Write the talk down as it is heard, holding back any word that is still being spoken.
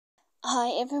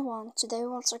Hi everyone, today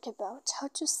we'll talk about how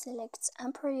to select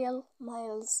Imprerial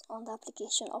miles on the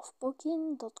application of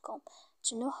Booking.com.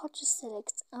 To know how to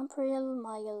select Imprerial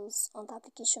miles on the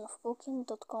application of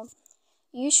Booking.com,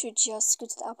 you should just go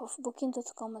to the app of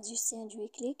Booking.com as you see and we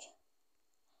click.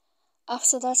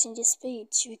 After that, in this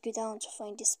page, we go down to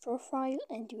find this profile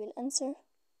and you will enter.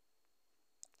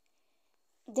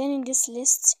 Then in this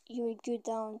list, you will go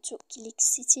down to click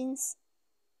settings.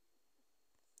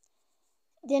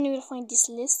 Then you will find this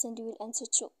list and you will enter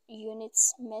to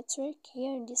units metric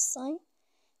here in this sign,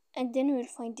 and then you will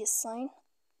find this sign.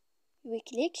 You will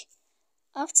click.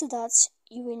 After that,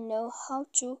 you will know how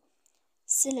to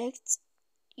select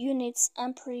units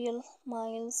Imperial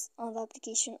miles on the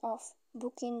application of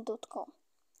Booking.com.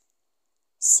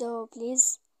 So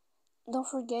please don't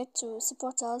forget to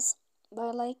support us by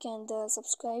like and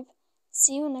subscribe.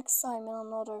 See you next time in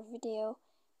another video,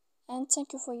 and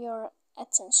thank you for your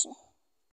attention.